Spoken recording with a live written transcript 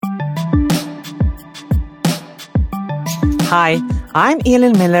Hi, I'm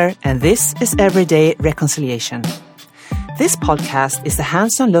Elin Miller, and this is Everyday Reconciliation. This podcast is a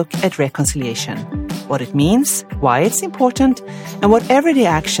hands-on look at reconciliation, what it means, why it's important, and what everyday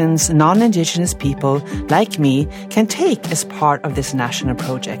actions non-Indigenous people like me can take as part of this national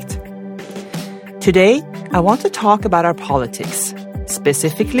project. Today, I want to talk about our politics,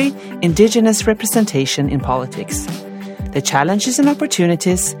 specifically Indigenous representation in politics, the challenges and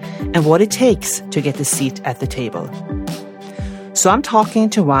opportunities, and what it takes to get a seat at the table. So I'm talking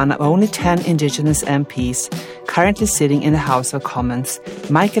to one of only 10 Indigenous MPs currently sitting in the House of Commons,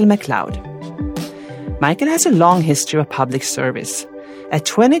 Michael McLeod. Michael has a long history of public service. At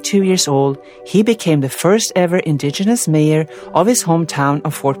 22 years old, he became the first ever Indigenous mayor of his hometown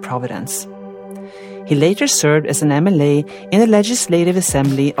of Fort Providence. He later served as an MLA in the Legislative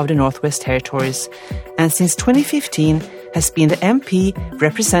Assembly of the Northwest Territories, and since 2015 has been the MP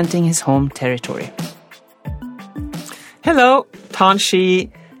representing his home territory. Hello,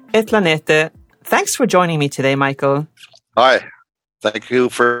 Tanshi Etlanete. Thanks for joining me today, Michael. Hi, thank you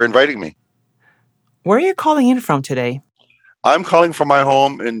for inviting me. Where are you calling in from today? I'm calling from my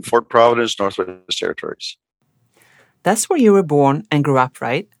home in Fort Providence, Northwest Territories. That's where you were born and grew up,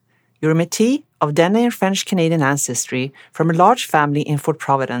 right? You're a Métis of Dene and French-Canadian ancestry from a large family in Fort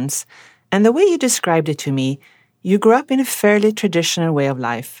Providence, and the way you described it to me, you grew up in a fairly traditional way of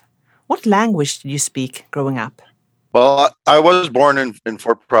life. What language did you speak growing up? Well, I was born in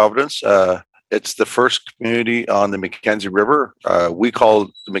Fort Providence. It's the first community on the Mackenzie River. We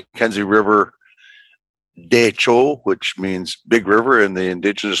call the Mackenzie River Decho, which means big river in the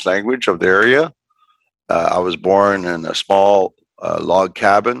Indigenous language of the area. I was born in a small log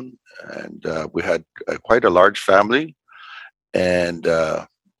cabin, and we had quite a large family. And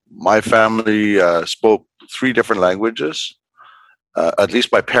my family spoke 3 different languages. At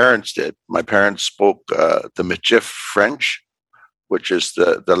least my parents did. My parents spoke the Michif French, which is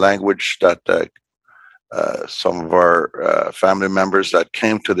the language that some of our family members that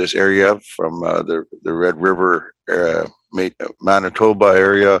came to this area from the Red River, Manitoba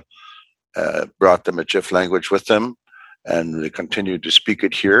area, brought the Michif language with them, and they continued to speak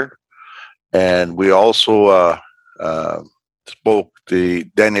it here. And we also spoke the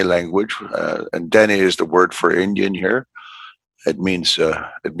Dene language, and Dene is the word for Indian here. It means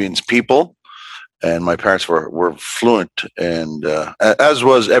people, and my parents were fluent, and as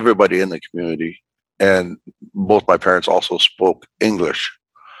was everybody in the community. And both my parents also spoke English,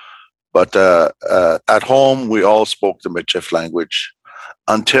 but at home we all spoke the Michif language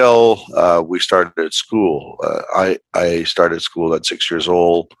until we started school. I started school at 6 years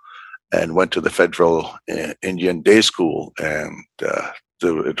old and went to the Federal Indian Day School, and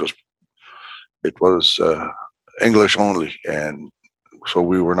it was English only, and so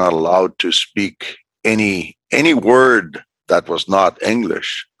we were not allowed to speak any word that was not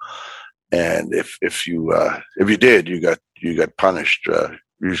English. And if you did, you got punished,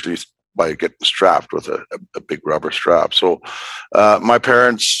 usually by getting strapped with a big rubber strap. So my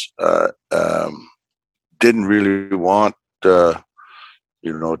parents didn't really want to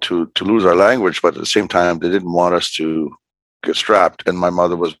lose our language, but at the same time they didn't want us to get strapped. And my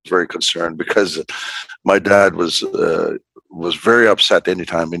mother was very concerned because my dad was very upset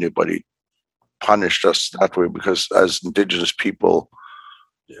anytime anybody punished us that way, because as Indigenous people,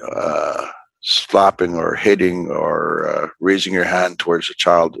 slapping or hitting or raising your hand towards a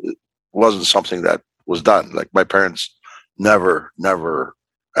child wasn't something that was done. Like, my parents never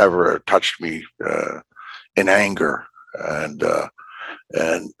ever touched me in anger, and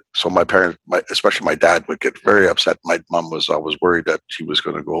so my parents, especially my dad, would get very upset. My mom was always worried that he was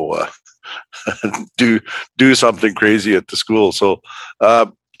going to go do something crazy at the school. So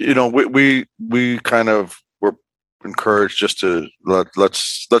we kind of were encouraged just to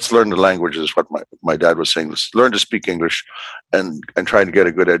let's learn the languages. What my dad was saying, let's learn to speak English and try to get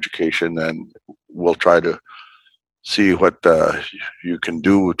a good education, and we'll try to see what you can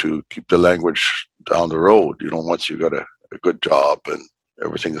do to keep the language down the road. Once you got a good job and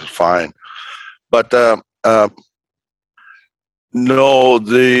everything is fine. But no,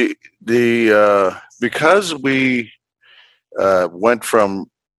 because we went from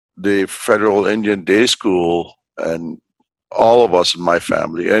the Federal Indian Day School, and all of us in my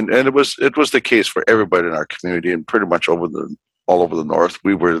family, and it was the case for everybody in our community, and pretty much all over the North,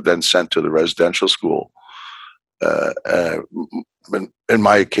 we were then sent to the residential school. In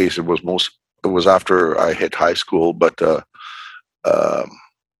my case, it was after I hit high school, but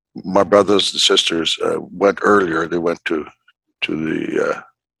my brothers and sisters went earlier. They went to the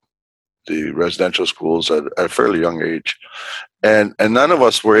the residential schools at a fairly young age, and none of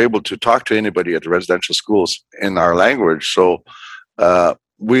us were able to talk to anybody at the residential schools in our language. So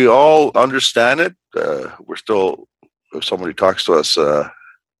we all understand it. We're still, if somebody talks to us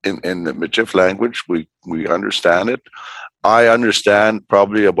in the Michif language, we understand it. I understand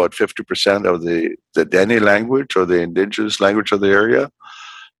probably about 50% of the Dene language or the indigenous language of the area,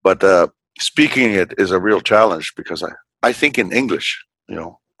 but speaking it is a real challenge because I think in English.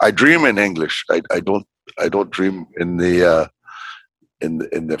 I dream in English. I don't dream in the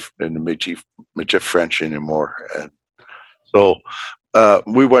Michif French anymore. And so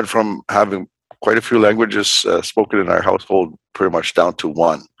we went from having quite a few languages spoken in our household pretty much down to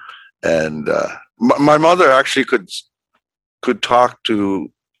one. And my mother actually could talk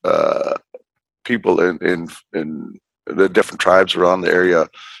to people in the different tribes around the area.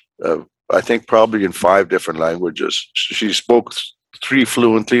 I think probably in 5 different languages. She spoke 3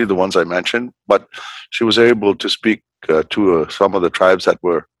 fluently, the ones I mentioned, but she was able to speak to some of the tribes that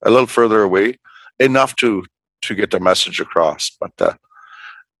were a little further away, enough to get the message across. But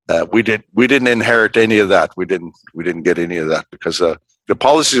we didn't inherit any of that. We didn't get any of that because the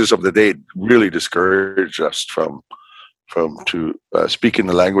policies of the day really discouraged us from speaking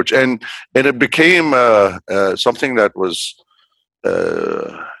the language, and it became something that was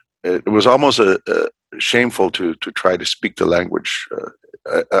it was almost shameful to try to speak the language.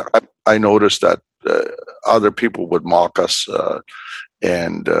 I noticed that other people would mock us,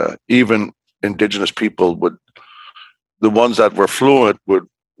 and even Indigenous people the ones that were fluent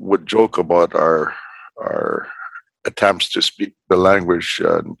would joke about our attempts to speak the language,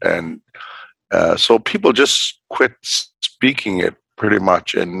 and so people just quit speaking it pretty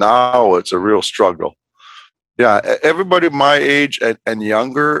much, and now it's a real struggle. Yeah, everybody my age and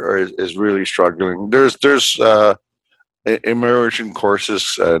younger is really struggling. There's immersion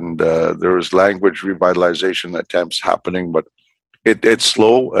courses, and there's language revitalization attempts happening, but it's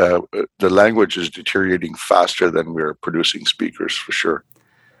slow. The language is deteriorating faster than we're producing speakers, for sure.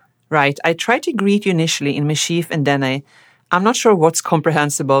 Right. I tried to greet you initially in Michif and Dene. I'm not sure what's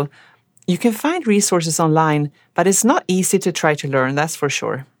comprehensible. You can find resources online, but it's not easy to try to learn, that's for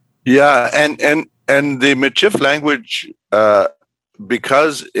sure. Yeah, and the Michif language,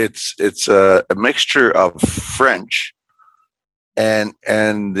 because it's a mixture of French and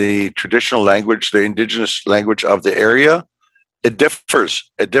the traditional language, the indigenous language of the area, it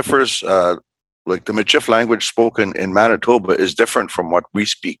differs. It differs. Like the Michif language spoken in Manitoba is different from what we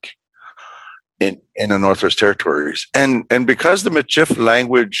speak in the Northwest Territories, and because the Michif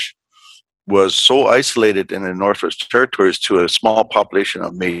language was so isolated in the Northwest Territories to a small population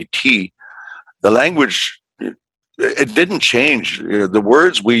of Métis, the language, it didn't change. The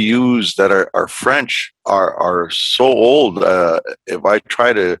words we use that are French are so old. If I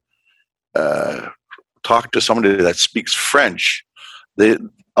try to talk to somebody that speaks French, they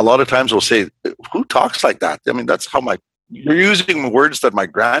a lot of times will say, "Who talks like that?" I mean, that's how you're using words that my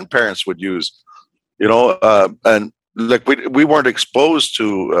grandparents would use, and like we weren't exposed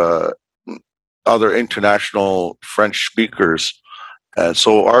to other international French speakers, and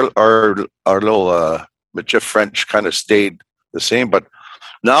so our little Michif French kind of stayed the same. But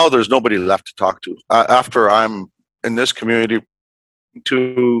now there's nobody left to talk to. After I'm in this community,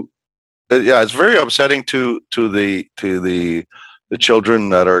 it's very upsetting to the children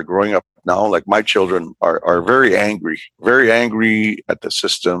that are growing up now. Like my children are very angry at the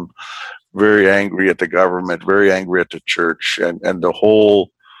system, very angry at the government, very angry at the church, and the whole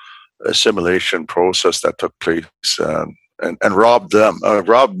assimilation process that took place, and robbed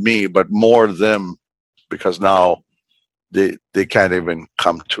me, but more them, because now they can't even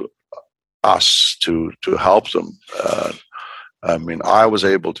come to us to help them. I mean, I was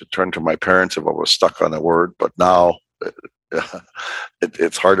able to turn to my parents if I was stuck on a word, but now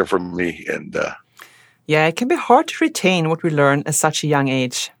it's harder for me. And yeah, it can be hard to retain what we learn at such a young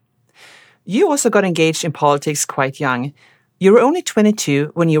age. You also got engaged in politics quite young. You were only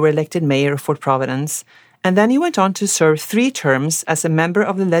 22 when you were elected mayor of Fort Providence, and then you went on to serve 3 terms as a member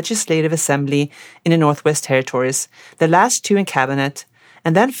of the Legislative Assembly in the Northwest Territories, the last 2 in cabinet,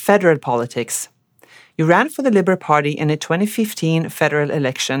 and then federal politics. You ran for the Liberal Party in the 2015 federal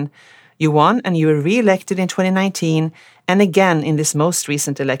election. You won, and you were re-elected in 2019, and again in this most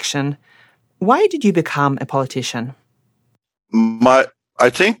recent election. Why did you become a politician? I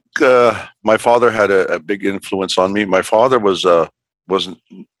think my father had a big influence on me. My father was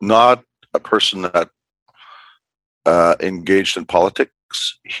not a person that engaged in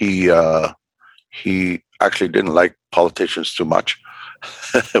politics. He actually didn't like politicians too much.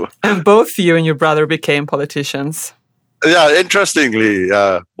 And both you and your brother became politicians. Yeah, interestingly,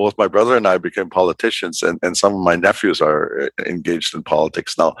 both my brother and I became politicians, and some of my nephews are engaged in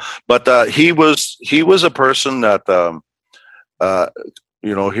politics now. But he was a person that uh,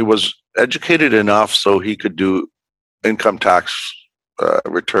 he was educated enough so he could do income tax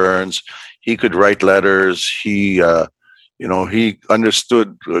returns. He could write letters. He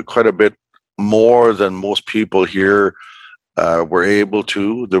understood quite a bit more than most people here were able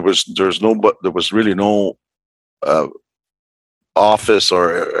to. There was really no uh, office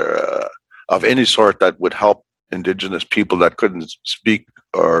or of any sort that would help Indigenous people that couldn't speak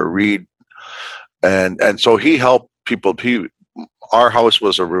or read, and so he helped people. Our house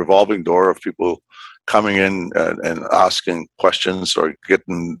was a revolving door of people coming in and asking questions or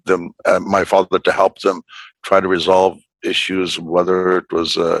getting them, my father, to help them try to resolve issues, whether it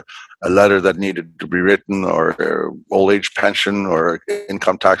was a letter that needed to be written or old age pension or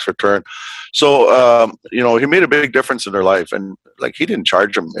income tax return. So, he made a big difference in their life, and like, he didn't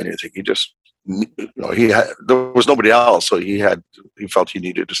charge them anything. He just, there was nobody else. So he felt he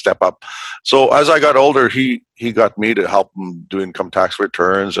needed to step up. So as I got older, he got me to help him do income tax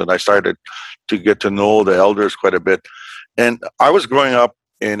returns, and I started to get to know the elders quite a bit. And I was growing up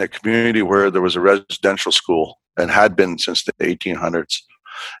in a community where there was a residential school and had been since the 1800s.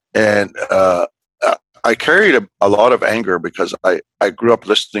 And I carried a lot of anger because I grew up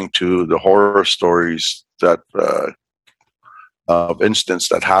listening to the horror stories that of incidents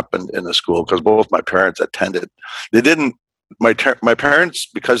that happened in the school, because both my parents attended. They didn't. My parents,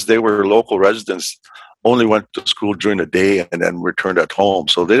 because they were local residents, only went to school during the day and then returned at home.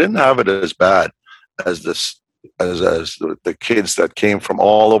 So they didn't have it as bad as the kids that came from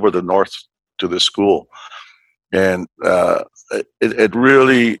all over the north to the school. And it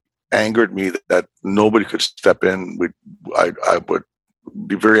really angered me that nobody could step in. I would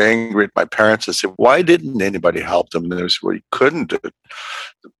be very angry at my parents and say, why didn't anybody help them? And they would say, well, you couldn't.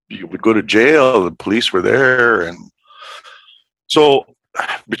 You would go to jail. The police were there. And so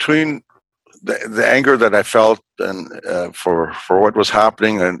between the anger that I felt and for what was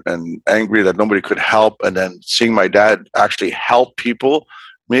happening, and angry that nobody could help, and then seeing my dad actually help people,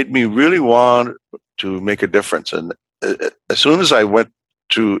 made me really want to make a difference. And as soon as I went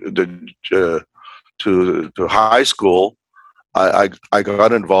to to high school, I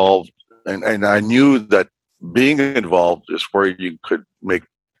got involved, and I knew that being involved is where you could make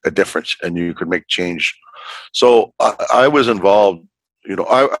a difference and you could make change. So I was involved.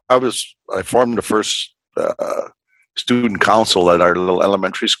 I formed the first student council at our little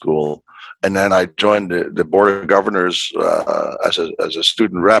elementary school, and then I joined the board of governors as a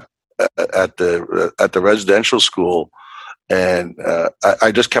student rep at the residential school. And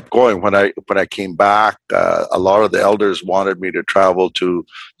I just kept going. When I came back, a lot of the elders wanted me to travel to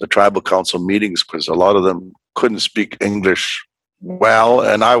the tribal council meetings because a lot of them couldn't speak English well,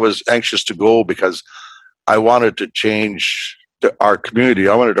 and I was anxious to go because I wanted to change our community.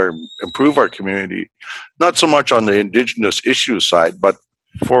 I wanted to improve our community, not so much on the Indigenous issues side, but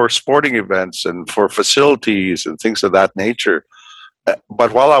for sporting events and for facilities and things of that nature.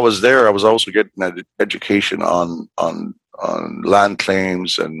 But while I was there, I was also getting an education on land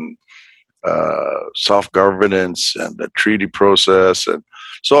claims and self-governance and the treaty process. And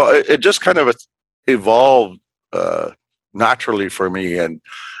so it just kind of evolved naturally for me. And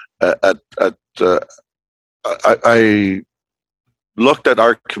I looked at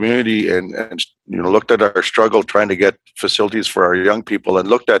our community and looked at our struggle trying to get facilities for our young people, and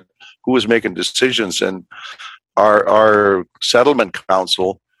looked at who was making decisions. And our settlement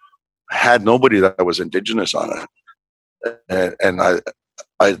council had nobody that was Indigenous on it. And I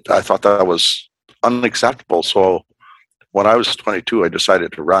thought that was unacceptable. So when I was 22, I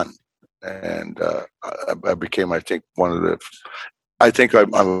decided to run. And I became, I think, I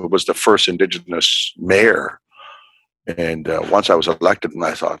was the first Indigenous mayor. And once I was elected, and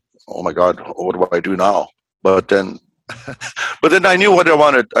I thought, oh my God, what do I do now? But then I knew what I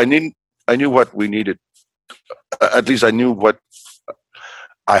wanted. I knew what we needed. At least I knew what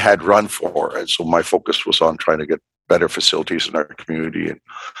I had run for. And so my focus was on trying to get better facilities in our community. And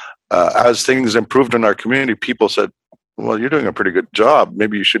as things improved in our community, people said, well, you're doing a pretty good job.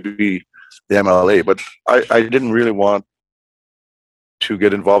 Maybe you should be the MLA. But I didn't really want to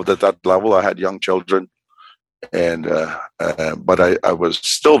get involved at that level. I had young children. And but I was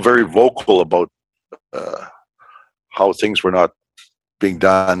still very vocal about how things were not being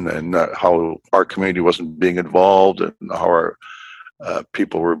done, and how our community wasn't being involved, and how our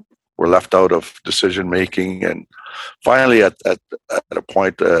people were left out of decision making. And finally, at a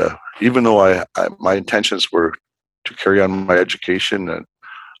point, even though my intentions were to carry on my education, and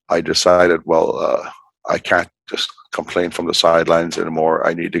I decided, well, I can't just complain from the sidelines anymore.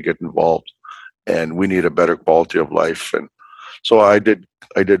 I need to get involved, and we need a better quality of life. And so I did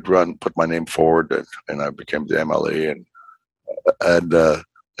run, put my name forward, and I became the MLA, and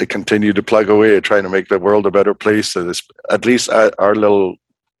I continue to plug away at trying to make the world a better place, at least at our little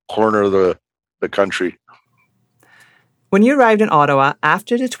corner of the country. When you arrived in Ottawa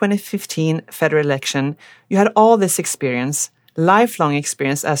after the 2015 federal election, you had all this experience, lifelong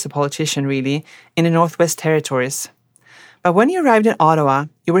experience as a politician, really, in the Northwest Territories. But when you arrived in Ottawa,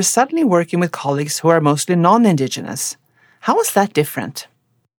 you were suddenly working with colleagues who are mostly non-Indigenous. How was that different?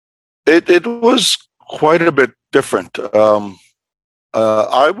 It was quite a bit different.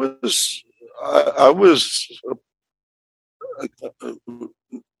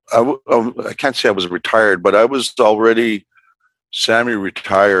 I can't say I was retired, but I was already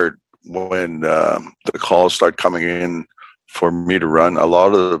semi-retired when the calls started coming in for me to run. A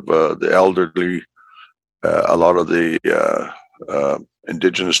lot of the elderly, a lot of the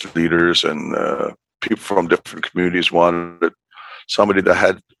Indigenous leaders and people from different communities wanted somebody that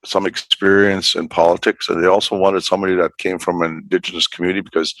had some experience in politics, and they also wanted somebody that came from an Indigenous community,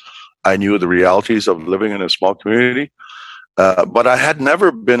 because I knew the realities of living in a small community. But I had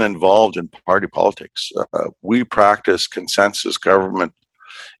never been involved in party politics. We practiced consensus government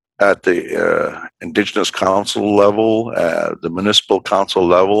at the Indigenous Council level, the municipal council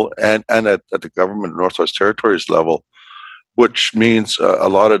level, and at the government Northwest Territories level, which means a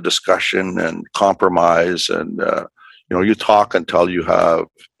lot of discussion and compromise. And, you talk until you have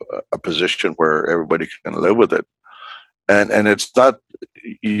a position where everybody can live with it. And it's not...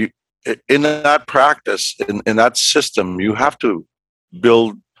 in that practice, in that system, you have to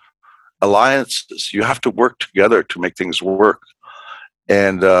build alliances. You have to work together to make things work.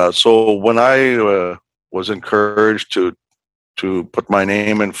 And so when I was encouraged to put my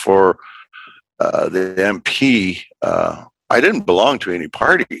name in for the MP, I didn't belong to any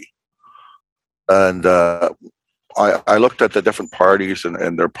party. And I looked at the different parties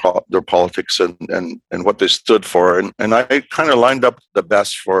and their politics and what they stood for. And I kind of lined up the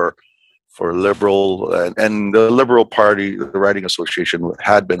best for Liberal, and the Liberal Party, the Writing Association,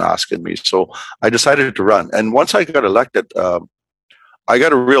 had been asking me. So I decided to run. And once I got elected, I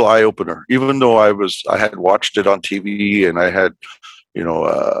got a real eye opener. Even though I had watched it on TV, and I had,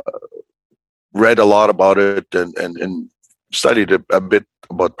 read a lot about it and studied a bit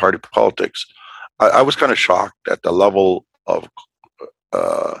about party politics. I was kind of shocked at the level of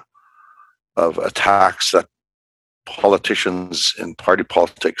attacks that politicians in party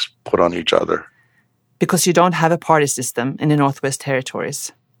politics put on each other. Because you don't have a party system in the Northwest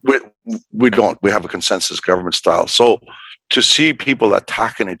Territories. We don't. We have a consensus government style. So to see people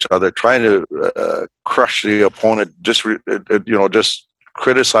attacking each other, trying to crush the opponent, just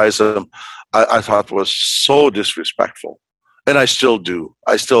criticize them, I thought was so disrespectful. And I still do.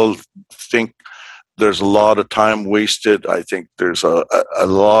 I still think there's a lot of time wasted. I think there's a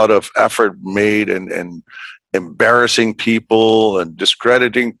lot of effort made and embarrassing people and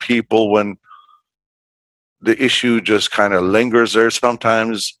discrediting people when the issue just kind of lingers there.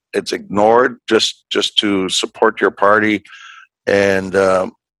 Sometimes it's ignored just to support your party, and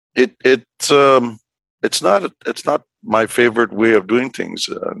it's not my favorite way of doing things.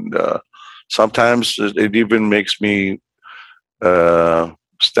 And sometimes it even makes me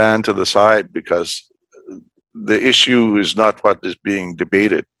stand to the side, because the issue is not what is being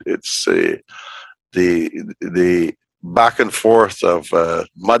debated. It's the back and forth of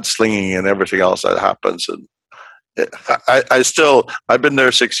mudslinging and everything else that happens. And I've been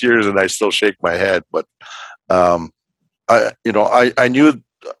there 6 years and I still shake my head. But I knew,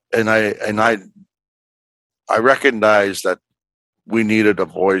 and I recognized that we needed a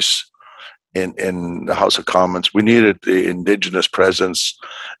voice in the House of Commons. We needed the Indigenous presence,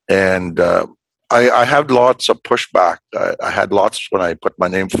 and I had lots of pushback. I had lots when I put my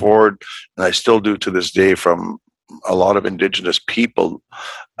name forward, and I still do to this day, from a lot of Indigenous people,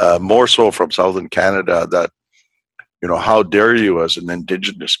 more so from Southern Canada, that, how dare you as an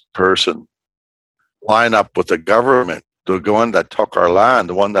Indigenous person line up with the government, the one that took our land,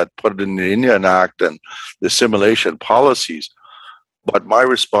 the one that put it in the Indian Act and the assimilation policies. But my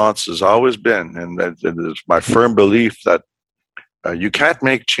response has always been, and it is my firm belief, that you can't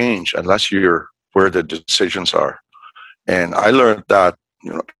make change unless you're where the decisions are. And I learned that,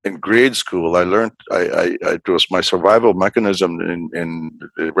 in grade school. I learned it was my survival mechanism in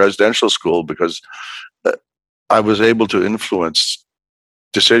residential school, because I was able to influence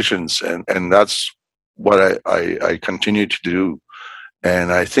decisions, and that's what I continue to do.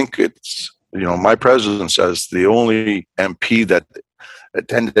 And I think it's, my presence as the only MP that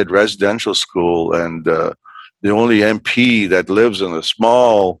attended residential school and the only MP that lives in a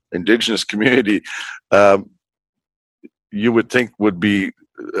small Indigenous community, you would think would be,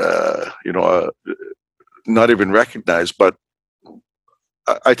 not even recognized. But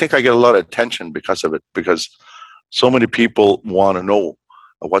I think I get a lot of attention because of it, because so many people want to know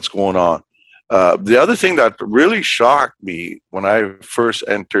what's going on. The other thing that really shocked me when I first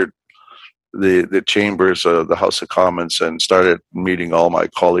entered the chambers of the House of Commons and started meeting all my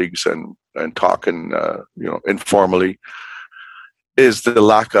colleagues and talking, informally, is the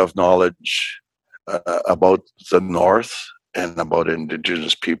lack of knowledge about the North and about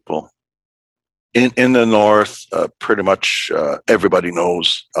Indigenous people. In the North, pretty much everybody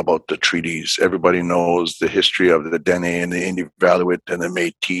knows about the treaties. Everybody knows the history of the Dene and the Inuvialuit and the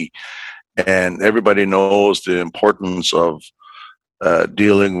Métis, and everybody knows the importance of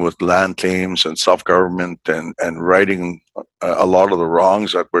dealing with land claims and self-government and righting a lot of the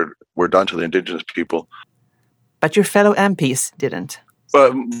wrongs that were done to the Indigenous people. But your fellow MPs didn't.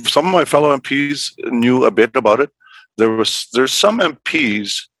 Some of my fellow MPs knew a bit about it. There's some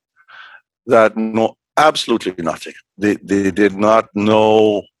MPs that know absolutely nothing. They did not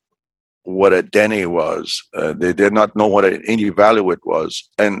know what a Dene was. They did not know what an Inuvialuit was.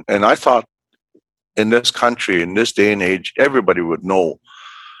 And I thought in this country, in this day and age, everybody would know.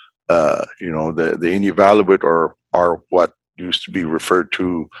 The Inuvialuit are what used to be referred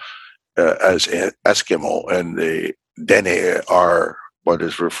to as Eskimo, and the Dene are what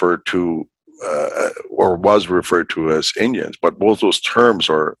is referred to or was referred to as Indians. But both those terms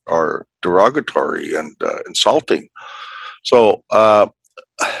are derogatory and insulting. So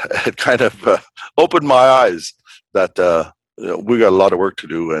it kind of opened my eyes that we got a lot of work to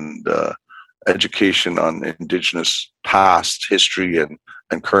do, and education on Indigenous past history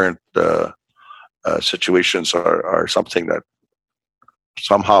and current situations are something that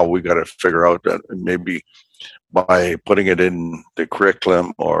somehow we got to figure out, that maybe by putting it in the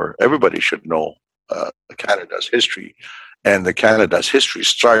curriculum, or everybody should know Canada's history. And the Canada's history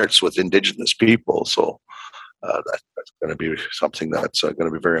starts with Indigenous people. So that's going to be something that's going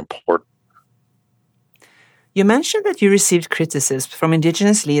to be very important. You mentioned that you received criticism from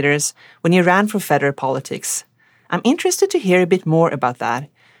Indigenous leaders when you ran for federal politics. I'm interested to hear a bit more about that.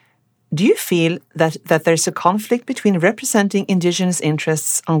 Do you feel that there's a conflict between representing Indigenous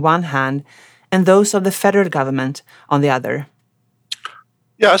interests on one hand and those of the federal government on the other?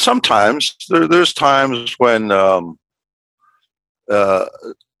 Yeah, sometimes. There's times when the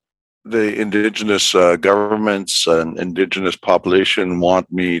Indigenous governments and Indigenous population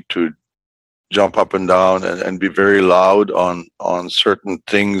want me to jump up and down and be very loud on certain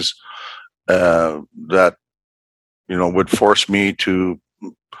things that would force me to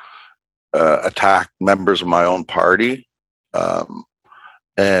attack members of my own party.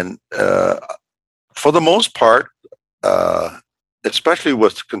 And for the most part, especially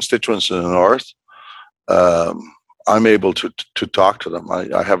with constituents in the North, I'm able to talk to them.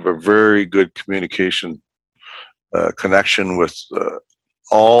 I have a very good communication connection with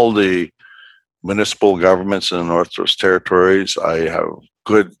all the municipal governments in the Northwest Territories. I have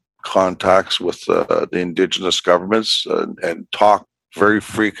good contacts with the Indigenous governments and talk very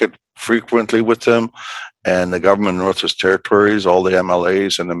frequently with them, and the government in the Northwest Territories, all the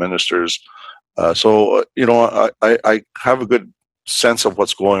MLAs and the ministers. So I have a good sense of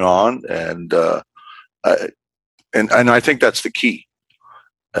what's going on, and I think that's the key.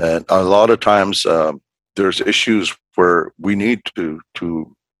 And a lot of times there's issues where we need to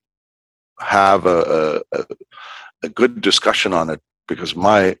have a good discussion on it, because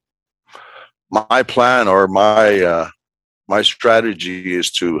my plan or my strategy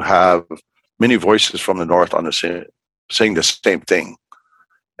is to have many voices from the North on the saying the same thing,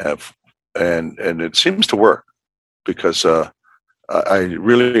 and it seems to work, because I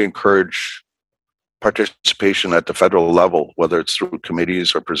really encourage participation at the federal level, whether it's through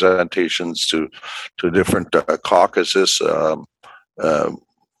committees or presentations to different caucuses.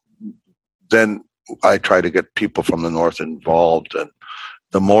 Then I try to get people from the North involved, and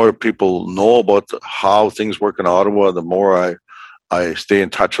the more people know about how things work in Ottawa, the more I stay in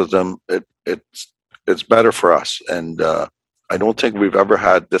touch with them. It's better for us, and I don't think we've ever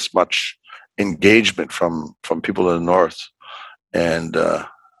had this much engagement from people in the North, and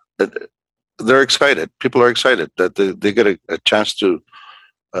they're excited. People are excited that they get a chance to,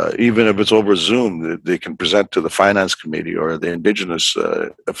 even if it's over Zoom, they can present to the Finance Committee or the Indigenous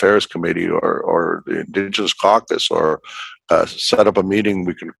Affairs Committee or the Indigenous Caucus, or set up a meeting.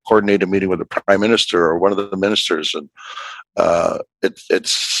 We can coordinate a meeting with the Prime Minister or one of the ministers. And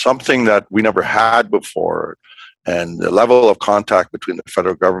it's something that we never had before. And the level of contact between the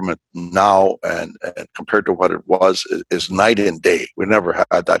federal government now and compared to what it was is night and day. We never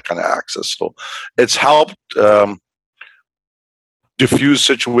had that kind of access. So it's helped diffuse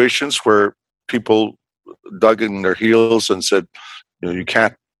situations where people dug in their heels and said, you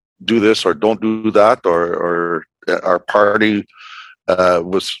can't do this or don't do that, or our party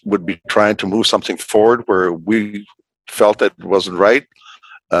would be trying to move something forward where we felt that it wasn't right.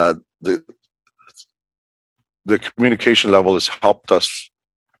 The communication level has helped us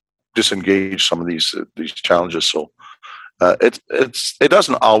disengage some of these challenges. So it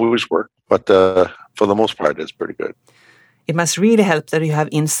doesn't always work, but for the most part, it's pretty good. It must really help that you have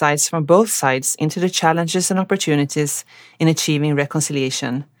insights from both sides into the challenges and opportunities in achieving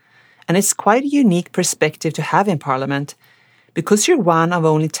reconciliation. And it's quite a unique perspective to have in Parliament, because you're one of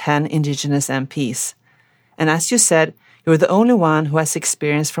only 10 Indigenous MPs. And as you said, you're the only one who has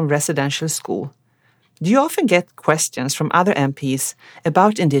experience from residential school. Do you often get questions from other MPs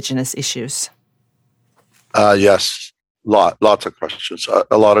about Indigenous issues? Yes, lots of questions.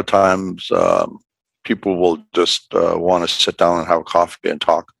 A lot of times people will just want to sit down and have a coffee and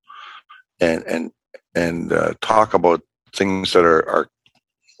talk and talk about things that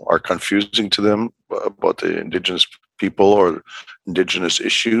are confusing to them about the Indigenous people or Indigenous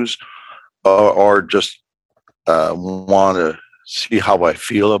issues, or just want to see how I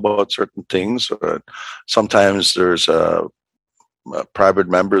feel about certain things. Sometimes there's private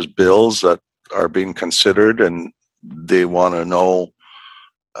members' bills that are being considered, and they want to know,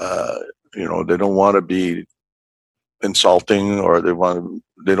 they don't want to be insulting, or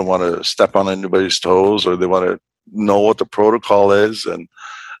they don't want to step on anybody's toes, or they want to know what the protocol is, and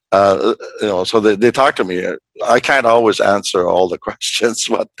so they talk to me. I can't always answer all the questions,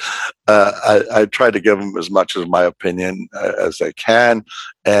 but I try to give them as much of my opinion as I can,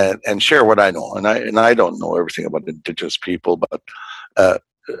 and share what I know. And I don't know everything about Indigenous people, but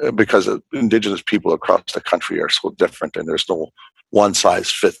because Indigenous people across the country are so different, and there's no one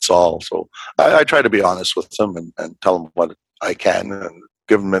size fits all. So I try to be honest with them and tell them what I can and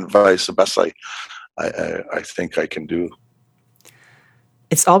give them advice the best I think I can do.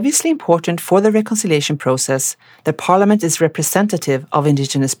 It's obviously important for the reconciliation process that Parliament is representative of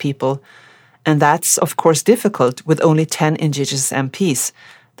Indigenous people, and that's, of course, difficult with only 10 Indigenous MPs.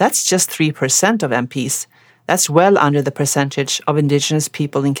 That's just 3% of MPs. That's well under the percentage of Indigenous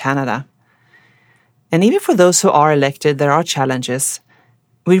people in Canada. And even for those who are elected, there are challenges.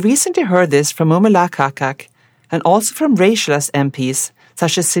 We recently heard this from Mumula Kakak and also from racialist MPs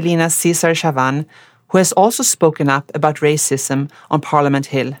such as Selina Cesar Chavan, who has also spoken up about racism on Parliament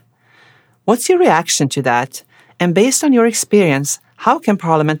Hill. What's your reaction to that? And based on your experience, how can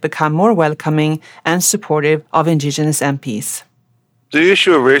Parliament become more welcoming and supportive of Indigenous MPs? The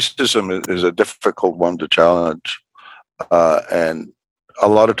issue of racism is a difficult one to challenge. And a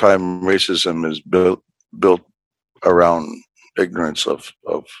lot of time racism is built around ignorance of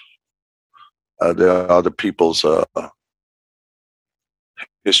the other people's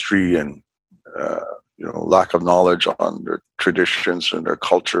history and lack of knowledge on their traditions and their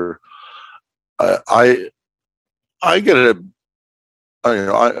culture. I get it.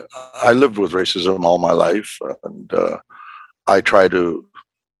 I lived with racism all my life, and I try to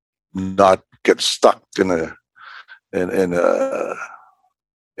not get stuck in a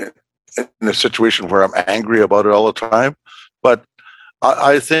situation where I'm angry about it all the time. But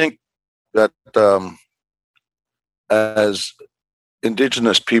I think that as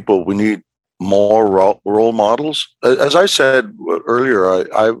Indigenous people, we need more role models. As I said earlier,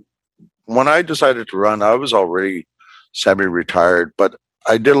 when I decided to run, I was already semi-retired, but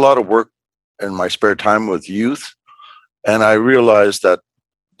I did a lot of work in my spare time with youth, and I realized that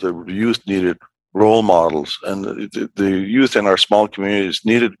the youth needed role models, and the youth in our small communities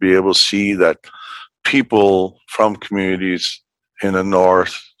needed to be able to see that people from communities in the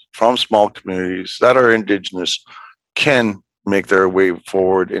north, from small communities that are Indigenous, can make their way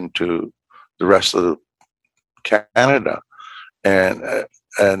forward into the rest of Canada, and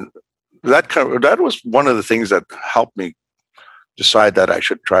that was one of the things that helped me decide that I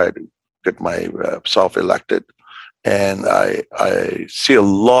should try to get myself elected. And I see a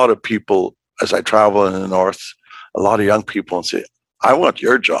lot of people as I travel in the north, a lot of young people, and say, "I want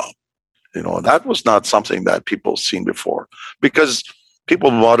your job." That was not something that people seen before, because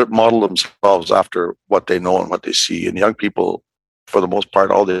people model themselves after what they know and what they see, and young people, for the most part,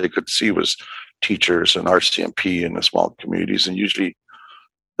 all they could see was teachers and RCMP in the small communities, and usually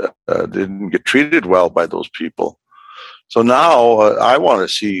they didn't get treated well by those people. So now I want to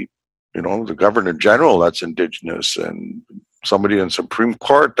see, the Governor General that's Indigenous, and somebody in Supreme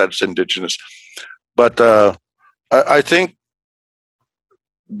Court that's Indigenous. But I think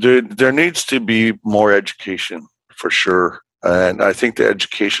there needs to be more education for sure. And I think the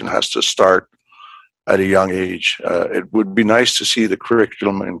education has to start at a young age. It would be nice to see the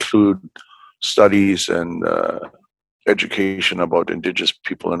curriculum include studies and education about Indigenous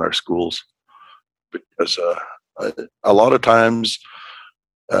people in our schools, because a lot of times,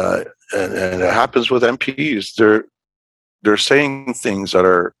 and it happens with MPs, they're saying things that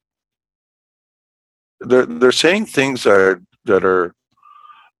are they're saying things that are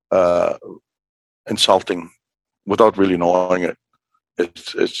insulting without really knowing it.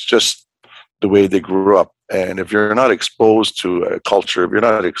 It's just the way they grew up. And if you're not exposed to a culture, if you're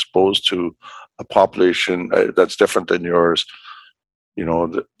not exposed to a population that's different than yours, you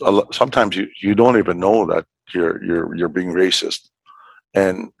know, sometimes you don't even know that you're being racist,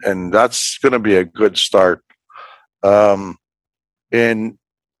 and that's going to be a good start. And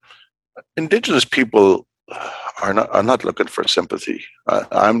Indigenous people are not looking for sympathy.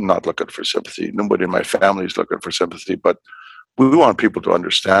 I'm not looking for sympathy. Nobody in my family is looking for sympathy, but we want people to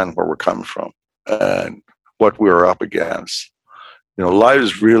understand where we're coming from and what we're up against. You know,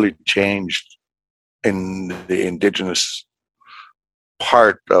 lives really changed in the Indigenous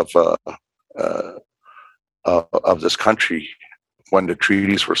part of this country when the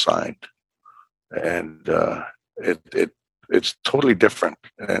treaties were signed, and it's totally different.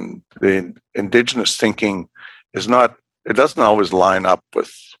 And the Indigenous thinking is not. It doesn't always line up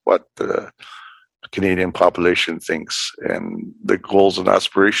with what the Canadian population thinks, and the goals and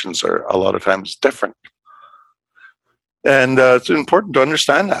aspirations are a lot of times different. And it's important to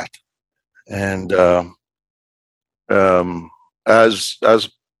understand that. And as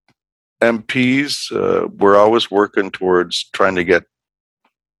MPs, we're always working towards trying to get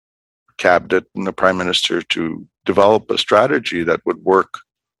cabinet and the prime minister to develop a strategy that would work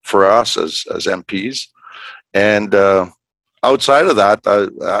for us as MPs. And outside of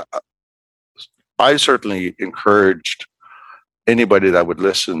that, I certainly encouraged anybody that would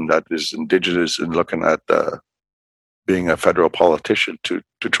listen that is Indigenous and looking at being a federal politician to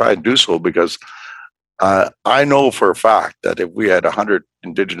try and do so, because I know for a fact that if we had 100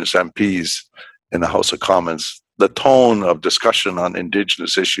 Indigenous MPs in the House of Commons, the tone of discussion on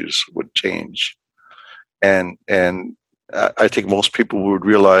Indigenous issues would change. And I think most people would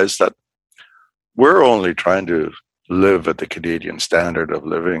realize that we're only trying to live at the Canadian standard of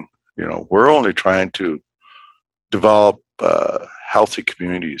living. You know, we're only trying to develop healthy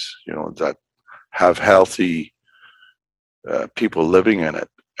communities, you know, that have healthy people living in it,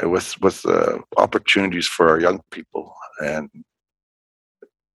 with opportunities for our young people. And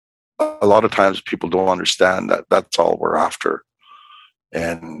a lot of times people don't understand that that's all we're after,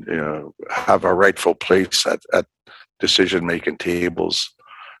 and you know, have a rightful place at decision making tables.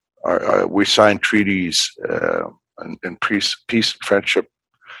 We signed treaties and peace and friendship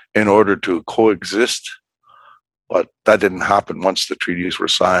in order to coexist, but that didn't happen. Once the treaties were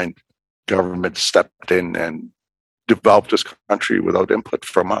signed, government stepped in and developed this country without input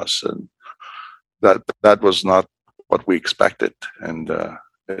from us, and that was not what we expected. And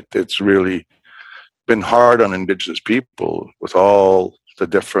it's really been hard on Indigenous people with all the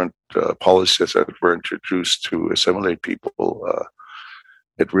different policies that were introduced to assimilate people.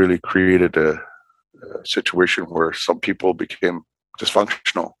 It really created a situation where some people became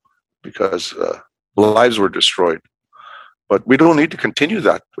dysfunctional because lives were destroyed. But we don't need to continue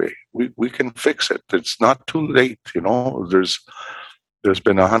that way. We can fix it. It's not too late. You know, there's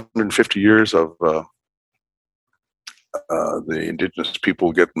been 150 years of the Indigenous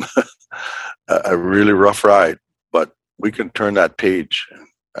people getting a really rough ride, but we can turn that page,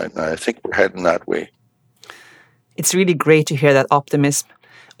 and I think we're heading that way. It's really great to hear that optimism.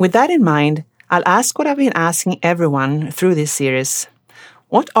 With that in mind, I'll ask what I've been asking everyone through this series.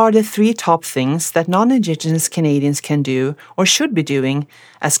 What are the 3 top things that non-Indigenous Canadians can do or should be doing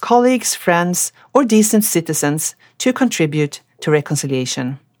as colleagues, friends, or decent citizens to contribute to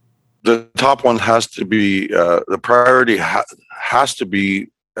reconciliation? The top one has to be, the priority has to be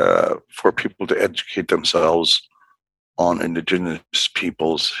for people to educate themselves on Indigenous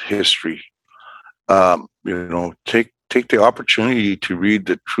people's history. You know, take the opportunity to read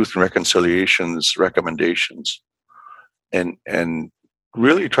the Truth and Reconciliation's recommendations, and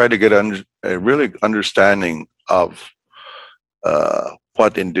really try to get a really understanding of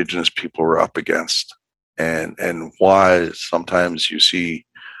what Indigenous people were up against, and why sometimes you see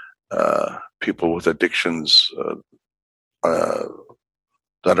people with addictions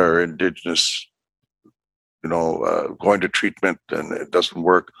that are Indigenous, you know, going to treatment and it doesn't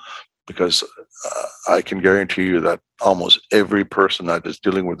work. because I can guarantee you that almost every person that is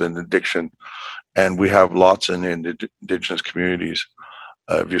dealing with an addiction, and we have lots in the Indigenous communities,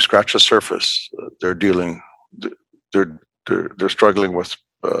 if you scratch the surface, they're they're struggling with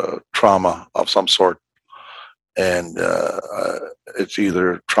trauma of some sort, and it's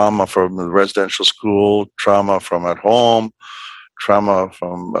either trauma from the residential school, trauma from at home, trauma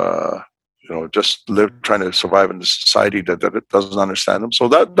from just trying to survive in the society that it doesn't understand them. So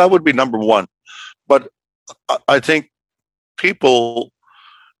that would be number one. But I think people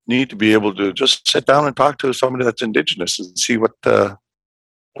need to be able to just sit down and talk to somebody that's Indigenous and see what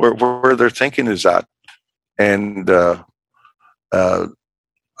where their thinking is at. And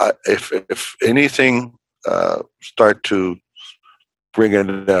if anything, start to bring in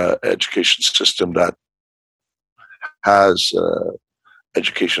an education system that has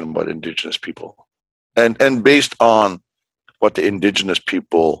education about Indigenous people, and based on what the Indigenous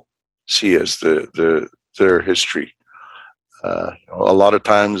people see as their history. A lot of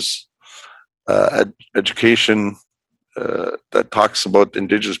times, education that talks about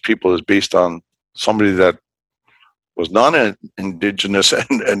Indigenous people is based on somebody that was non-Indigenous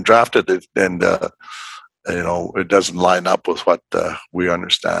and drafted it, and it doesn't line up with what we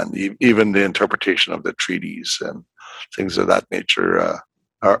understand. Even the interpretation of the treaties and things of that nature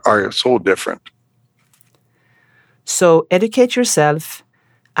are so different. So educate yourself,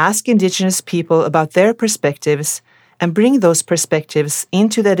 ask Indigenous people about their perspectives, and bring those perspectives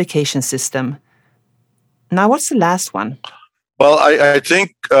into the education system. Now, what's the last one? Well, I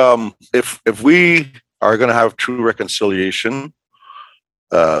think if we are going to have true reconciliation,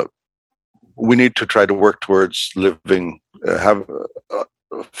 we need to try to work towards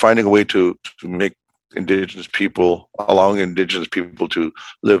finding a way to make Indigenous people, allowing Indigenous people to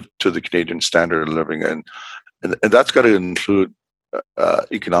live to the Canadian standard of living, and that's got to include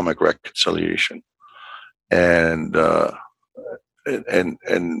economic reconciliation. And a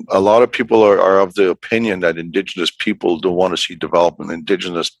lot of people are of the opinion that Indigenous people don't want to see development.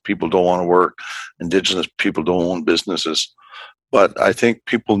 Indigenous people don't want to work. Indigenous people don't own businesses. But I think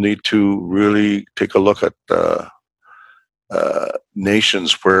people need to really take a look at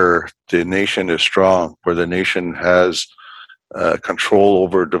nations where the nation is strong, where the nation has control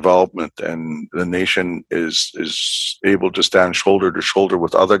over development, and the nation is able to stand shoulder to shoulder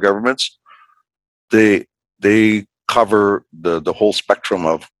with other governments. They cover the whole spectrum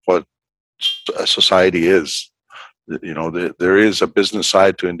of what a society is. There is a business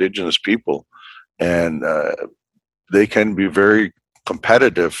side to Indigenous people, and they can be very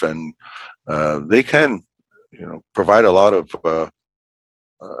competitive, and they can, provide a lot of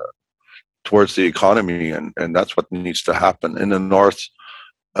towards the economy, and that's what needs to happen. In the North,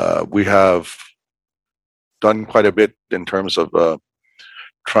 we have done quite a bit in terms of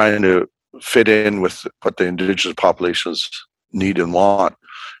trying to fit in with what the Indigenous populations need and want.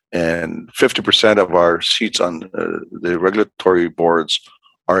 And 50% of our seats on the regulatory boards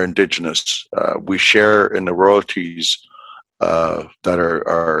are Indigenous. We share in the royalties that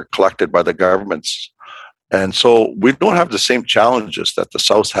are collected by the governments. And so we don't have the same challenges that the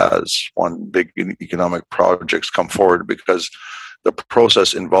South has when big economic projects come forward, because the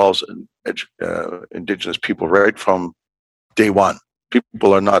process involves Indigenous people right from day one.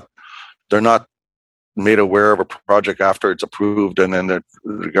 People they're not made aware of a project after it's approved, and then the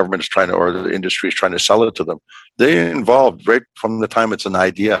government is trying to, or the industry is trying to sell it to them. They're involved right from the time it's an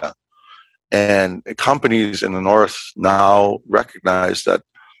idea. And companies in the North now recognize that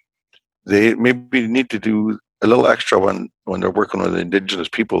they maybe need to do a little extra when they're working with Indigenous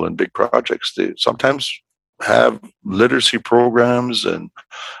people in big projects. They sometimes have literacy programs and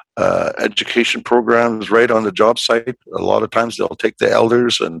education programs right on the job site. A lot of times they'll take the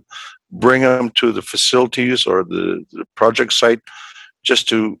elders and bring them to the facilities or the project site just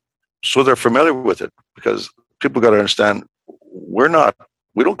so they're familiar with it, because people got to understand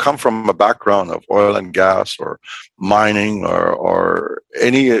we don't come from a background of oil and gas or mining or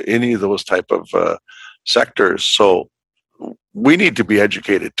any of those type of sectors. So we need to be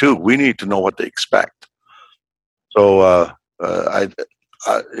educated too. We need to know what they expect. So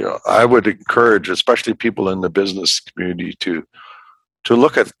I would encourage, especially people in the business community, to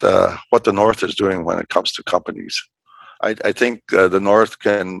look at what the North is doing when it comes to companies. I think the North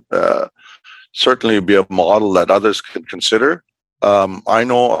can certainly be a model that others can consider. I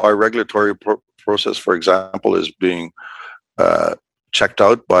know our regulatory process, for example, is being checked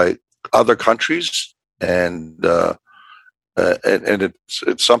out by other countries, and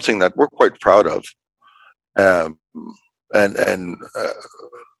it's something that we're quite proud of. And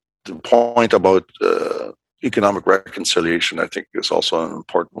the point about economic reconciliation, I think, is also an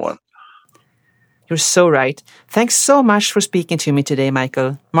important one. You're so right. Thanks so much for speaking to me today,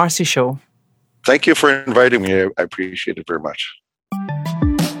 Michael. Marcy Show. Thank you for inviting me. I appreciate it very much.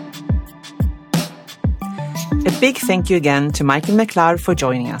 A big thank you again to Michael McLeod for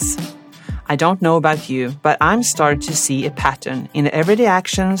joining us. I don't know about you, but I'm starting to see a pattern in the everyday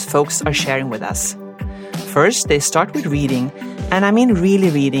actions folks are sharing with us. First, they start with reading, and I mean really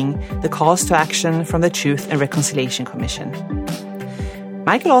reading, the calls to action from the Truth and Reconciliation Commission.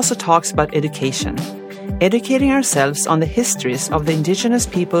 Michael also talks about education, educating ourselves on the histories of the Indigenous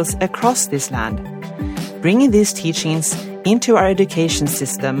peoples across this land, bringing these teachings into our education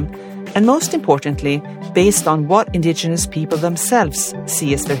system, and most importantly, based on what Indigenous people themselves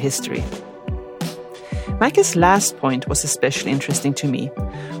see as their history. Michael's last point was especially interesting to me.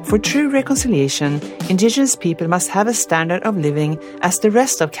 For true reconciliation, Indigenous people must have a standard of living as the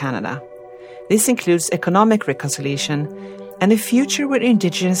rest of Canada. This includes economic reconciliation and a future where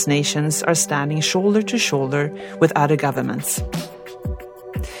Indigenous nations are standing shoulder to shoulder with other governments.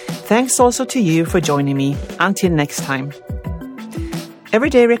 Thanks also to you for joining me. Until next time.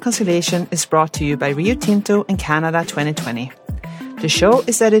 Everyday Reconciliation is brought to you by Rio Tinto and Canada 2020. The show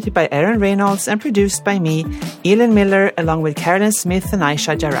is edited by Aaron Reynolds and produced by me, Elin Miller, along with Carolyn Smith and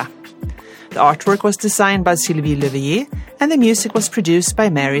Aisha Jarrah. The artwork was designed by Sylvie Levier, and the music was produced by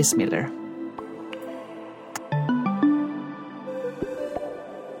Marius Miller.